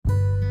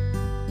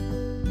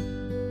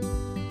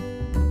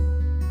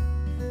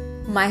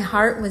My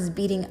heart was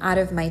beating out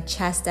of my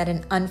chest at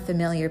an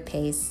unfamiliar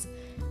pace.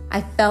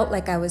 I felt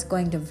like I was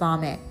going to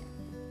vomit.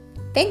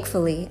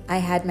 Thankfully, I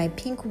had my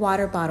pink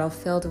water bottle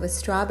filled with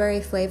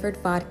strawberry-flavored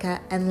vodka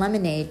and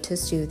lemonade to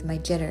soothe my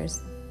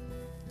jitters.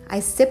 I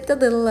sipped a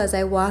little as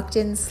I walked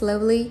in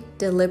slowly,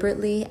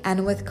 deliberately,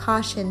 and with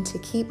caution to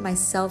keep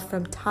myself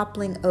from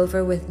toppling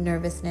over with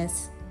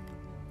nervousness.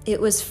 It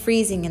was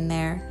freezing in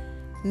there,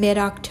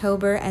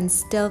 mid-October, and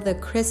still the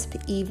crisp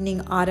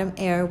evening autumn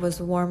air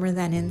was warmer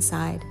than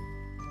inside.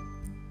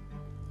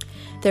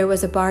 There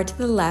was a bar to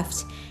the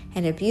left,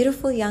 and a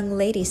beautiful young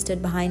lady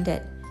stood behind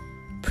it,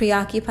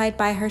 preoccupied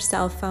by her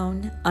cell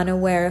phone,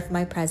 unaware of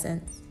my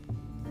presence.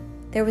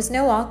 There was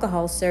no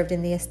alcohol served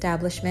in the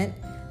establishment,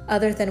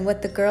 other than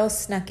what the girls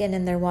snuck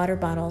in their water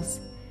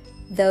bottles.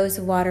 Those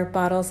water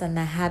bottles and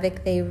the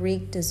havoc they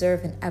wreaked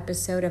deserve an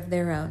episode of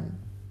their own.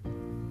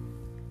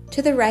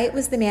 To the right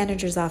was the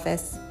manager's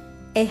office.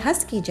 A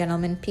husky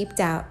gentleman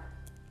peeped out.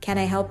 "Can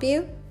I help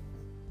you?"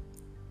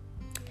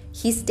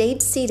 He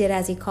stayed seated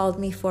as he called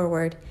me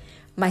forward.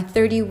 My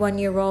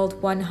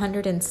 31-year-old,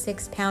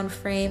 106-pound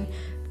frame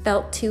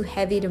felt too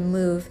heavy to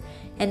move,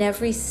 and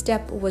every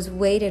step was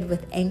weighted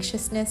with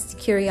anxiousness,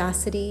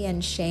 curiosity,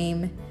 and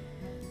shame.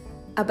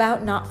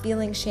 About not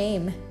feeling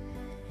shame.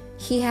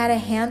 He had a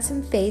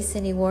handsome face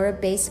and he wore a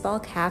baseball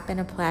cap and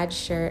a plaid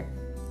shirt.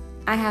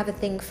 I have a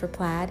thing for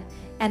plaid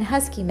and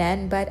husky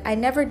men, but I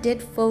never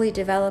did fully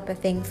develop a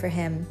thing for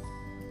him.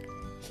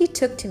 He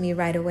took to me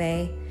right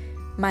away.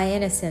 My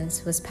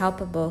innocence was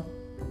palpable.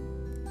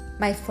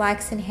 My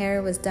flaxen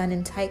hair was done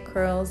in tight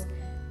curls,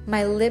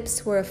 my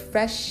lips were a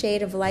fresh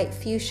shade of light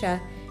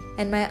fuchsia,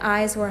 and my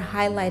eyes were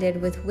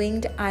highlighted with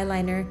winged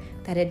eyeliner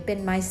that had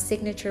been my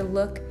signature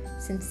look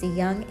since the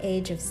young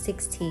age of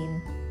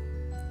 16.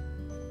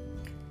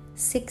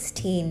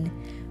 16.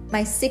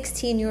 My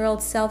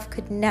 16-year-old self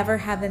could never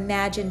have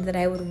imagined that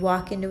I would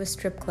walk into a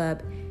strip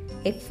club,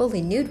 a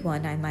fully nude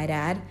one, I might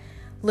add,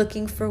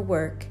 looking for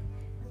work.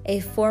 A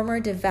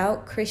former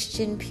devout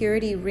Christian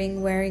purity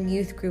ring-wearing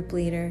youth group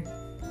leader.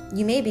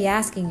 You may be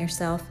asking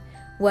yourself,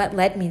 what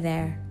led me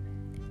there?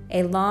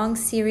 A long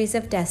series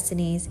of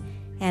destinies,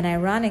 and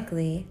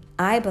ironically,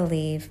 I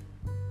believe,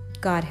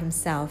 God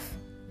Himself.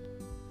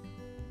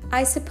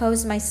 I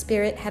suppose my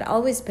spirit had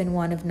always been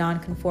one of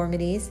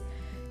nonconformities,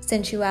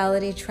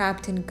 sensuality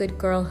trapped in good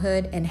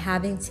girlhood and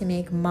having to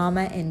make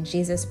Mama and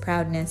Jesus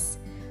proudness,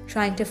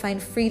 trying to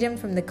find freedom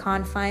from the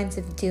confines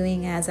of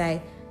doing as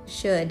I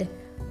should,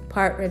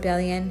 part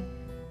rebellion,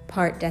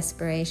 part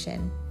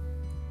desperation.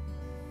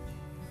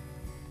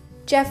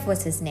 Jeff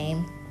was his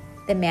name,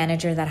 the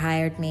manager that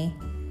hired me.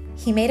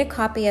 He made a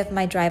copy of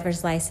my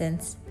driver's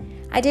license.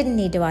 I didn't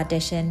need to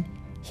audition.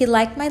 He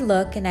liked my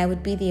look and I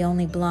would be the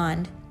only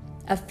blonde,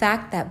 a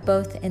fact that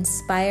both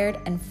inspired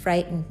and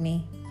frightened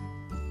me.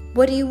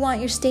 "What do you want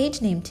your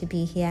stage name to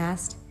be?" he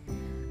asked.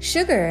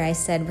 "Sugar," I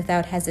said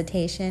without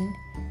hesitation.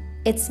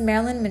 "It's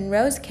Marilyn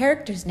Monroe's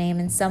character's name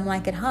in Some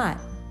Like It Hot."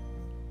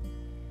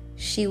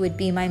 She would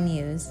be my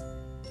muse.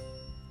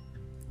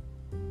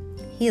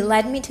 He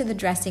led me to the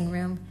dressing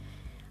room.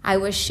 I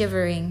was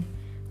shivering.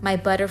 My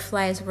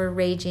butterflies were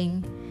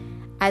raging.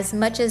 As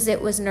much as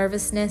it was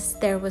nervousness,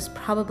 there was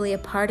probably a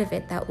part of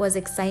it that was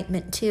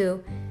excitement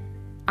too.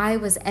 I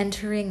was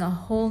entering a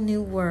whole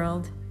new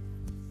world.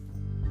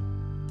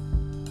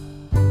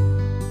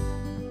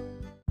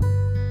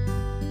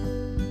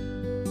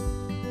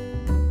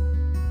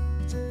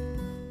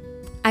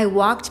 I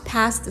walked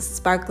past the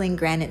sparkling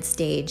granite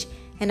stage,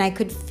 and I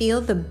could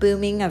feel the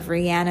booming of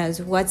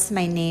Rihanna's "What's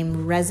My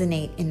Name"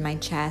 resonate in my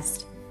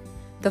chest.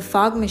 The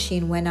fog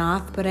machine went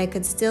off, but I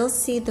could still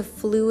see the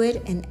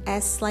fluid and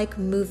S-like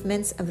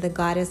movements of the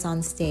goddess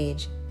on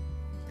stage.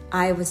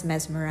 I was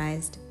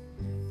mesmerized.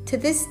 To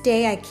this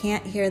day, I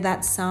can't hear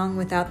that song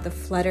without the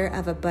flutter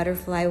of a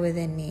butterfly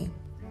within me,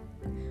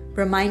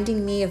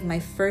 reminding me of my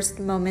first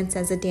moments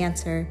as a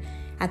dancer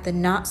at the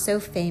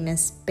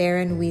not-so-famous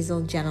Baron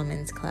Weasel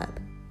Gentlemen's Club.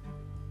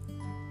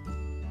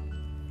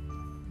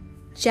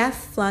 Jeff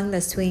flung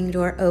the swing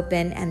door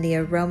open and the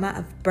aroma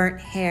of burnt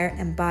hair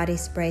and body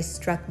spray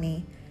struck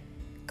me.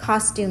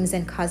 Costumes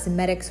and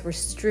cosmetics were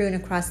strewn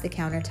across the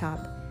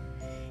countertop.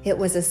 It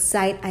was a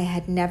sight I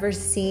had never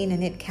seen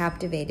and it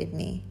captivated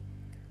me.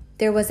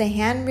 There was a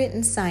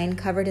handwritten sign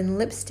covered in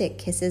lipstick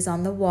kisses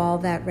on the wall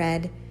that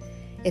read,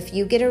 "If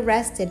you get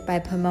arrested by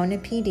Pomona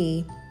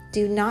PD,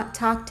 do not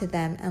talk to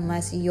them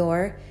unless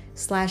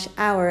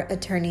your/our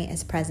attorney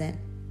is present."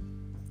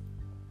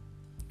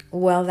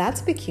 Well,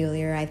 that's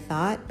peculiar, I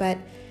thought, but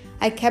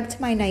I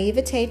kept my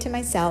naivete to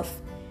myself.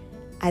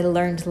 I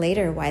learned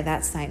later why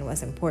that sign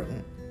was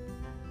important.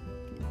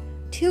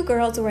 2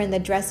 girls were in the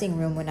dressing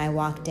room when I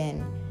walked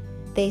in.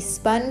 They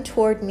spun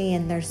toward me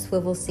in their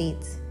swivel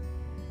seats.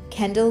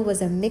 Kendall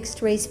was a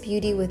mixed-race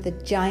beauty with a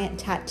giant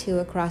tattoo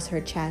across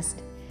her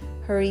chest.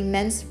 Her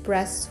immense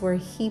breasts were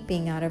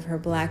heaping out of her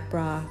black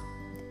bra.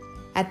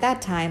 At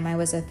that time, I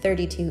was a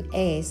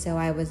 32A, so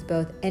I was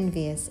both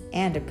envious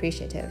and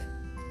appreciative.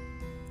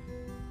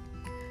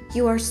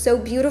 "You are so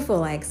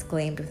beautiful," I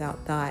exclaimed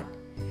without thought.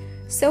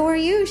 "So are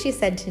you," she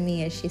said to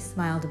me as she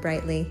smiled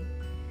brightly.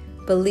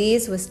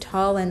 Belize was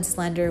tall and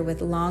slender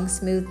with long,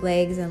 smooth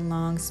legs and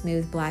long,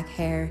 smooth black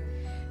hair.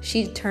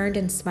 She turned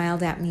and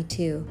smiled at me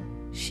too.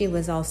 She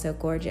was also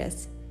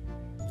gorgeous.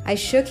 I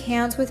shook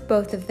hands with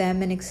both of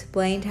them and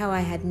explained how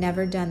I had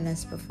never done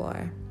this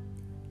before.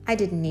 I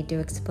didn't need to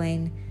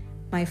explain.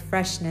 My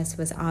freshness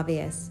was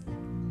obvious.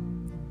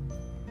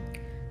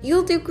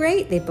 "You'll do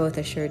great," they both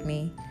assured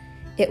me.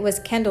 It was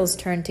Kendall's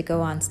turn to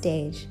go on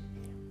stage.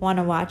 "Want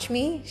to watch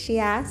me?" she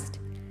asked.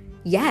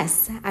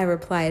 "Yes," I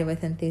replied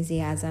with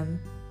enthusiasm.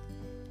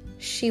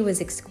 She was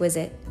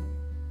exquisite.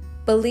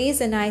 Belize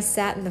and I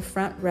sat in the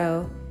front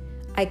row.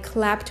 I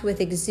clapped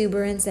with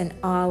exuberance and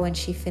awe when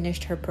she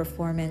finished her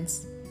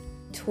performance.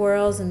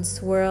 Twirls and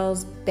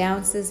swirls,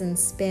 bounces and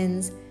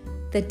spins,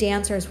 the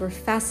dancers were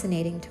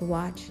fascinating to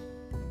watch.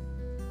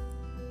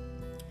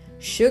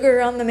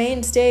 "Sugar on the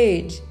main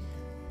stage."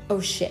 Oh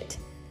shit,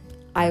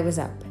 I was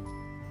up.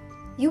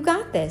 "You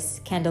got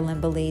this," Kendall and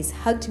Belize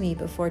hugged me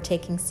before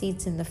taking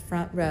seats in the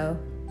front row.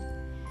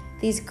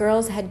 These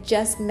girls had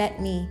just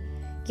met me,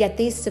 yet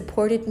they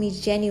supported me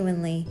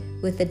genuinely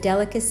with the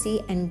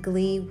delicacy and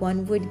glee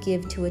one would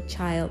give to a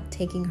child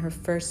taking her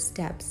first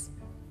steps.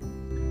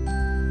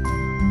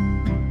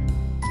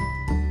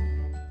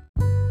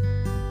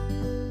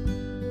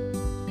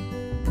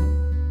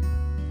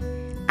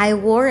 I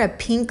wore a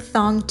pink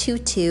thong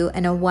tutu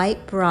and a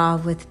white bra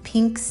with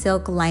pink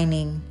silk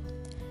lining.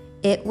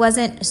 It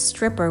wasn't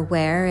stripper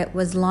wear, it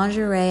was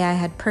lingerie I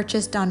had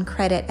purchased on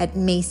credit at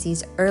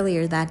Macy's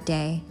earlier that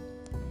day.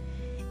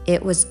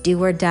 It was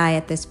do or die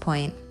at this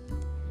point.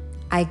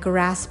 I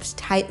grasped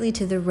tightly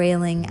to the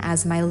railing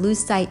as my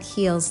lucite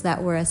heels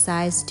that were a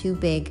size too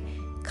big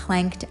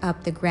clanked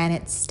up the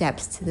granite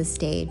steps to the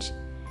stage.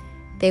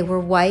 They were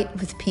white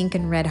with pink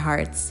and red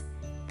hearts.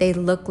 They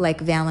looked like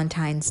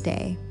Valentine's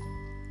Day.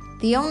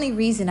 The only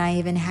reason I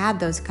even had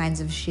those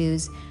kinds of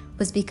shoes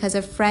was because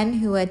a friend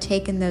who had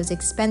taken those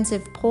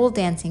expensive pole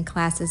dancing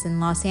classes in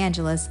Los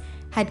Angeles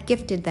had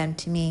gifted them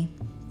to me.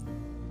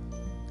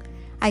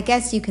 I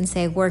guess you can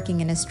say working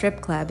in a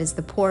strip club is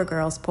the poor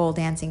girl's pole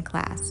dancing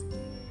class.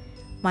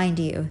 Mind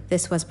you,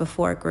 this was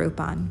before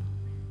Groupon.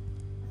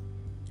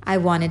 I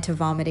wanted to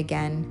vomit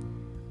again.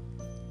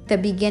 The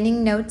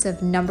beginning notes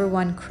of Number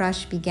One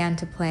Crush began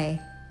to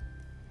play.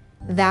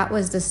 That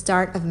was the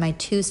start of my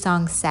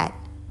 2-song set.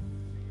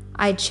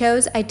 I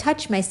chose I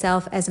Touch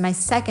Myself as my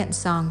second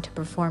song to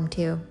perform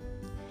to.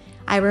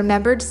 I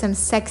remembered some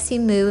sexy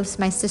moves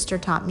my sister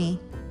taught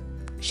me.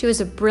 She was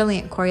a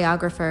brilliant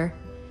choreographer.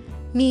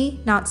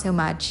 Me, not so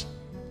much.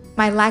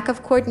 My lack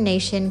of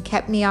coordination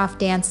kept me off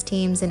dance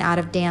teams and out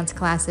of dance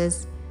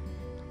classes.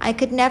 I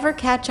could never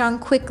catch on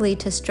quickly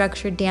to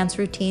structured dance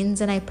routines,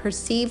 and I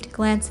perceived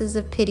glances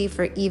of pity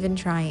for even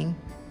trying.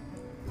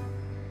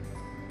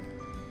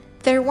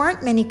 There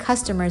weren't many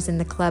customers in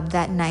the club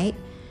that night,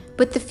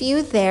 but the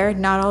few there,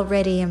 not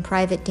already in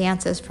private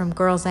dances from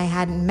girls I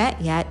hadn't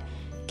met yet,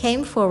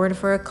 came forward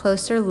for a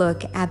closer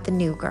look at the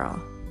new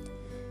girl.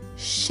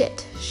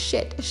 Shit.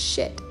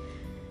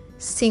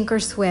 Sink or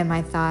swim,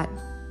 I thought.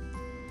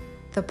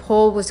 The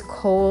pole was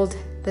cold.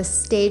 The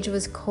stage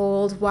was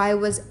cold. Why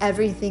was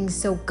everything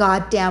so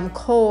goddamn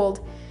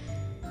cold?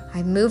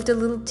 I moved a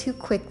little too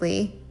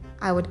quickly.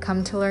 I would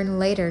come to learn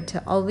later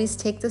to always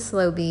take the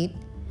slow beat,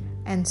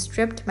 and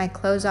stripped my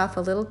clothes off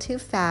a little too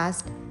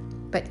fast,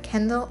 but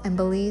Kendall and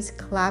Belize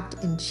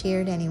clapped and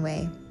cheered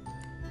anyway.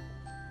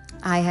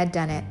 I had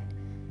done it.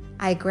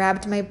 I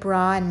grabbed my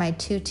bra and my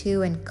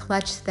tutu and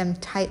clutched them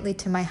tightly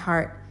to my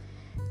heart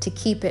to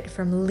keep it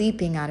from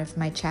leaping out of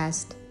my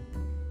chest.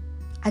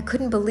 I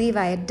couldn't believe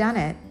I had done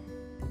it.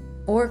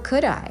 Or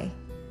could I?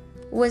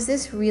 Was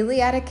this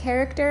really out of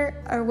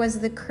character, or was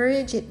the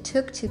courage it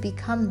took to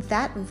become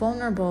that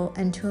vulnerable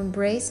and to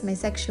embrace my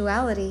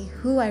sexuality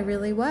who I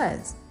really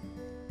was?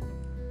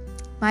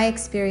 My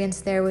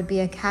experience there would be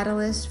a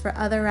catalyst for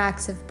other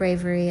acts of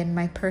bravery in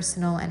my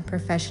personal and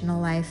professional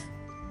life.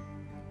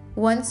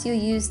 Once you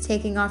use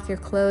taking off your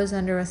clothes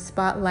under a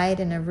spotlight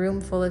in a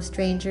room full of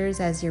strangers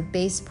as your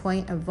base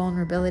point of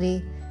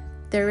vulnerability,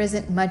 there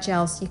isn't much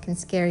else you can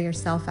scare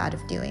yourself out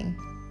of doing.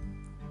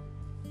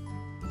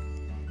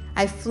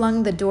 I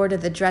flung the door to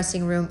the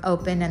dressing room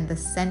open, and the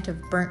scent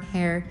of burnt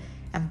hair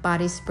and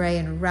body spray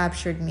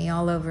enraptured me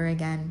all over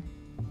again.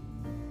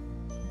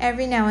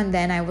 Every now and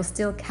then I will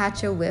still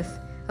catch a whiff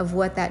of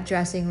what that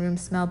dressing room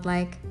smelled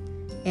like,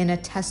 in a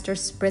tester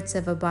spritz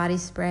of a body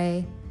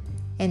spray,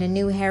 in a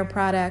new hair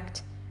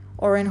product,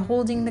 or in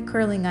holding the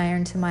curling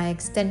iron to my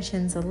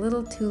extensions a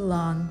little too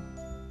long.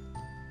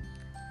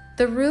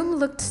 The room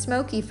looked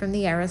smoky from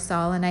the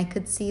aerosol, and I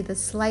could see the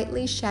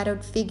slightly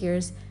shadowed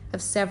figures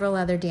of several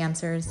other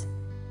dancers.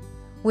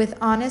 With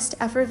honest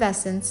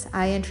effervescence,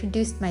 I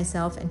introduced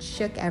myself and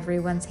shook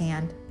everyone's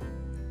hand.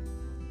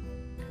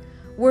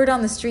 Word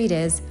on the street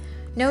is,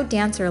 no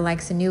dancer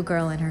likes a new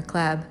girl in her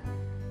club.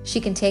 She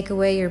can take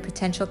away your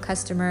potential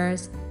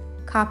customers,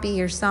 copy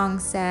your song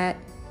set,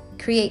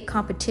 create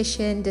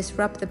competition,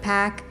 disrupt the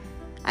pack.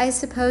 I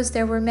suppose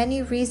there were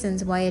many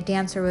reasons why a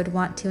dancer would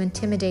want to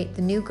intimidate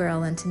the new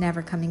girl into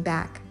never coming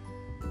back.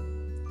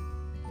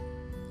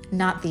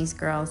 Not these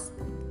girls.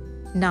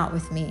 Not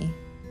with me.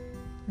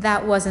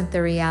 That wasn't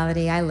the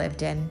reality I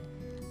lived in.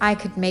 I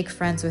could make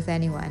friends with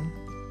anyone.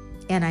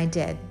 And I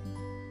did.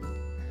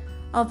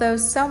 Although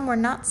some were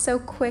not so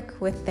quick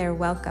with their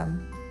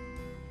welcome.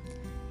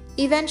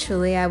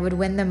 Eventually, I would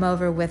win them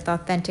over with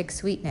authentic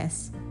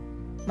sweetness.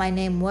 My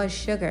name was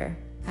Sugar,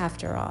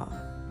 after all.